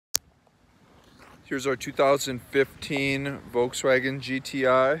Here's our 2015 Volkswagen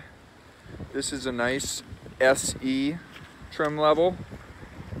GTI. This is a nice SE trim level.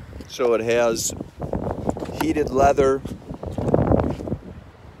 So it has heated leather,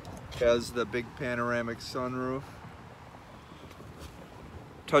 has the big panoramic sunroof,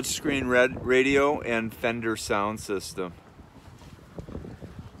 touchscreen radio, and Fender sound system.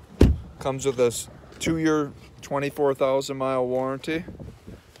 Comes with a 2-year, 24,000 mile warranty,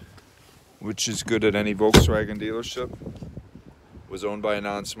 which is good at any Volkswagen dealership. Was owned by a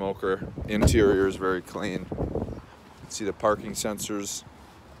non-smoker. Interior is very clean. See the parking sensors.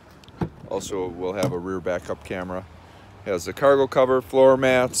 Also will have a rear backup camera. Has the cargo cover, floor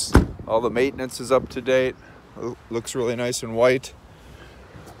mats. All the maintenance is up to date. Looks really nice and white.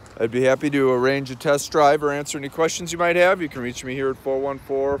 I'd be happy to arrange a test drive or answer any questions you might have. You can reach me here at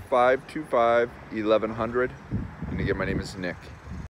 414-525-1100. And again, my name is Nick.